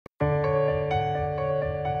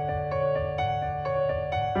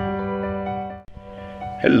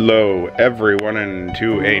Hello everyone, and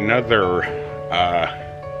to another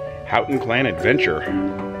Houghton Clan adventure.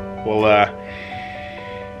 Well,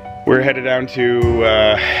 we're headed down to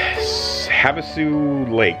Havasu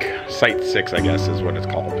Lake, Site 6 I guess is what it's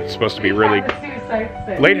called. It's supposed to be really...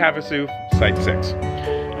 Lake Havasu, Site 6.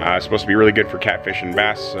 It's supposed to be really good for catfish and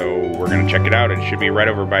bass, so we're going to check it out. It should be right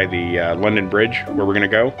over by the London Bridge where we're going to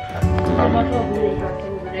go.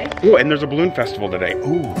 Oh, and there's a balloon festival today.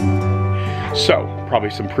 Ooh. So, probably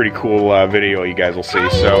some pretty cool video you guys will see.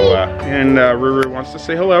 So, and Ruru wants to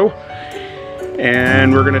say hello.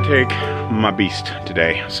 And we're gonna take my beast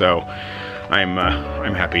today. So, I'm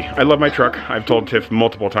happy. I love my truck. I've told Tiff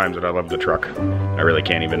multiple times that I love the truck. I really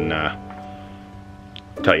can't even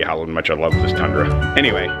tell you how much I love this Tundra.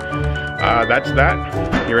 Anyway, that's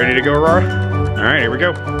that. You ready to go, Aurora? All right, here we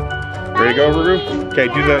go. Ready to go, Ruru? Okay,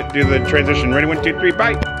 do the transition. Ready? 1, 2, 3,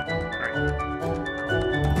 bye.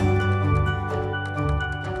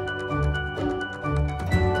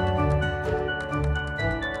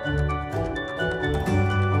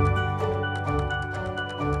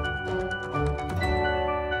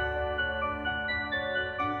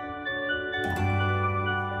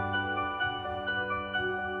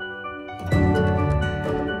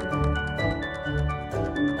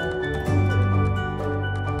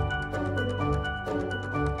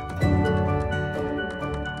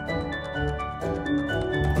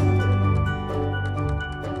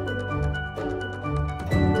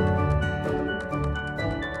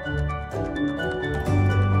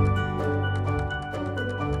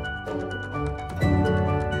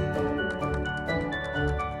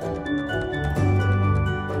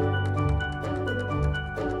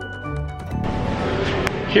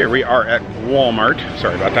 Here we are at Walmart.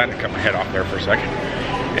 Sorry about that, I cut my head off there for a second.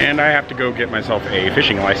 And I have to go get myself a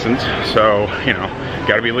fishing license. So, you know,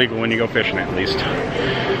 gotta be legal when you go fishing at least.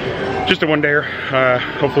 Just a one-dayer.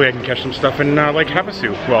 Hopefully I can catch some stuff in Lake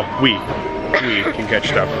Havasu. Well, we can catch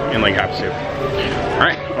stuff in Lake Havasu.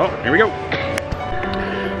 Alright, well, here we go.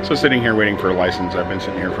 So sitting here waiting for a license. I've been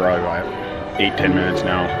sitting here for about 8-10 minutes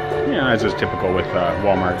now. Yeah, as is typical with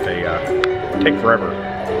Walmart, they take forever.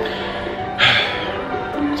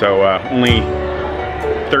 So only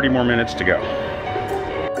 30 more minutes to go.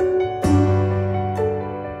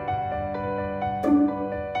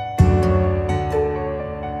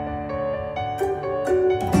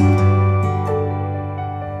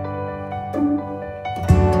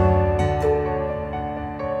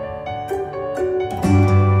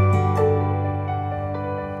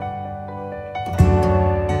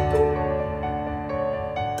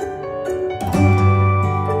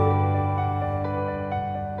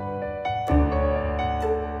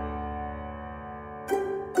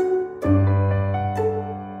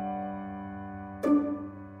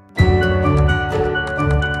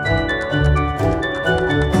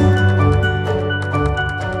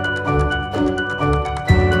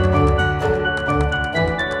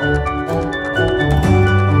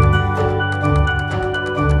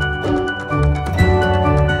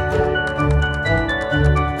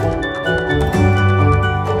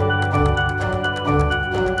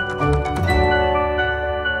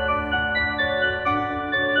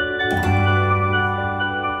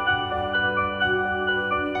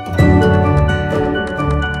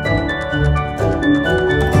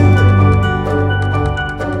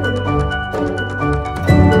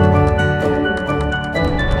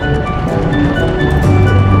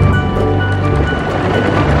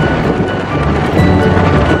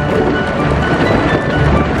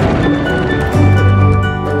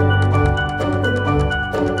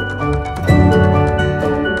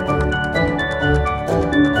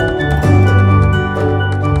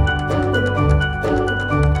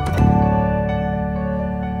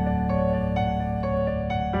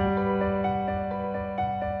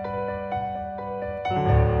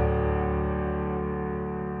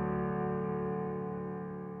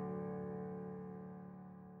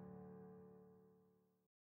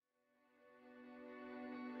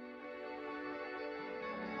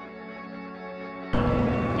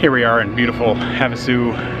 Here we are in beautiful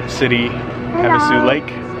Havasu City, Havasu Lake.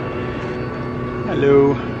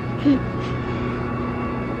 Hello.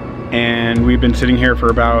 And we've been sitting here for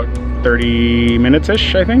about 30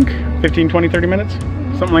 minutes-ish, I think. 15, 20, 30 minutes,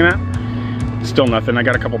 something like that. Still nothing. I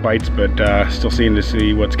got a couple bites, but still seeing to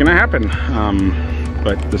see what's gonna happen.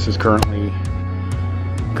 But this is currently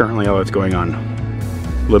all that's going on.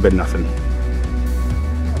 A little bit of nothing.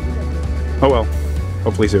 Oh well,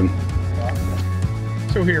 hopefully soon.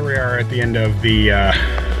 So here we are at the end of the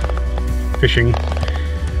fishing.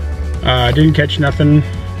 Didn't catch nothing.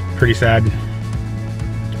 Pretty sad.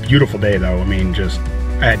 Beautiful day though. I mean, just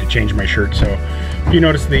I had to change my shirt. So if you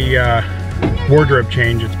notice the wardrobe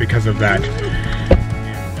change, it's because of that. And,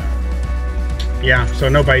 yeah, so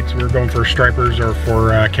no bites. We were going for stripers or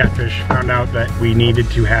for catfish. Found out that we needed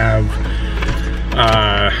to have,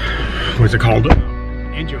 what's it called?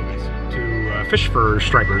 Anchovies to fish for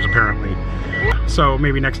stripers, apparently. So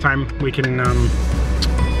maybe next time we can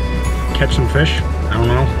catch some fish. I don't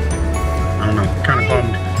know. Kind of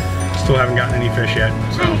bummed. Still haven't gotten any fish yet.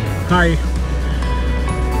 So, hi.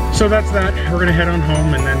 So that's that. We're gonna head on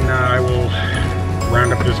home, and then I will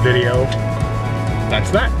round up this video.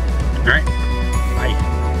 That's that. All right. Bye.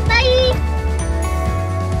 Bye.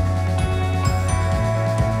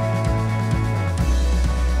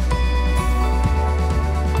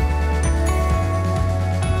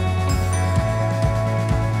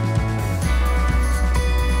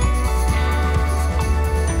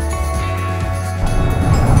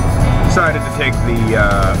 Decided to take the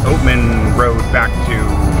Oatman Road back to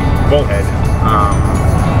Bullhead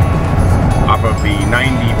off of the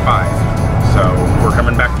 95. So we're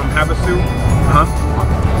coming back from Havasu.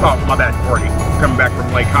 Oh, my bad, 40. Coming back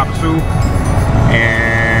from Lake Havasu,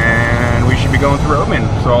 and we should be going through Oatman.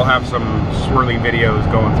 So I'll have some swirly videos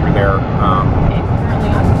going through there.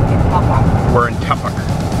 We're in Tuppuck,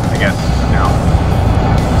 I guess, now.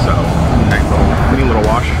 So nice little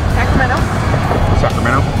wash. Sacramento.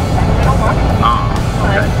 Sacramento? Ah,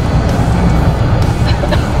 okay.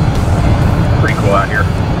 Pretty cool out here.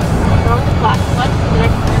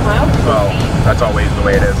 Well, that's always the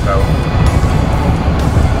way it is, though.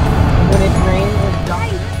 When it rains, it's dry.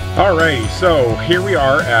 Alrighty, so here we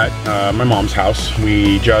are at my mom's house.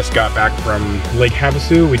 We just got back from Lake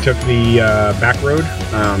Havasu. We took the back road,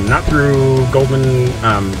 not through Goldman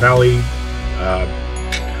Valley,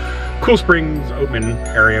 Cool Springs, Oatman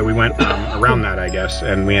area. We went around that, I guess,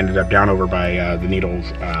 and we ended up down over by the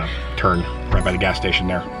Needles turn, right by the gas station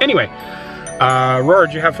there. Anyway, Aurora,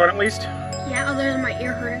 did you have fun at least? Yeah, other than my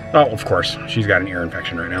ear hurting. Oh, of course. She's got an ear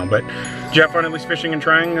infection right now. But did you have fun at least fishing and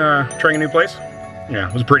trying a new place? Yeah,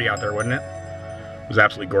 it was pretty out there, wasn't it? It was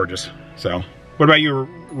absolutely gorgeous. So, what about you,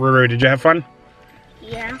 Aurora? Did you have fun?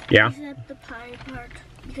 Yeah. Yeah? Except the pie part,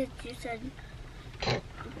 because you said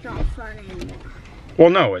it's not fun anymore. Well,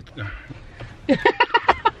 no, it...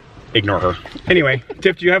 Ignore her. Anyway,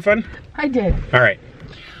 Tiff, did you have fun? I did. All right.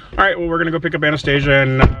 All right, well, we're going to go pick up Anastasia,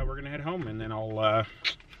 and we're going to head home, and then I'll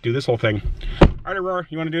do this whole thing. All right, Aurora,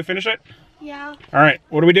 you want to finish it? Yeah. All right,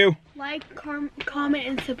 what do we do? Like, comment,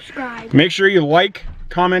 and subscribe. Make sure you like,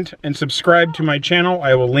 comment, and subscribe to my channel.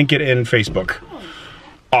 I will link it in Facebook.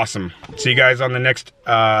 Awesome. See you guys on the next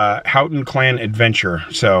Houghton Clan adventure.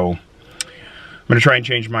 So, I'm going to try and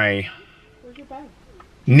change my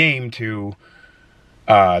name to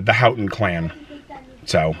the Houghton Clan.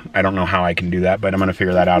 So, I don't know how I can do that, but I'm going to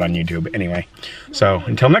figure that out on YouTube anyway. So,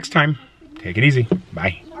 until next time, take it easy.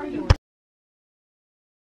 Bye.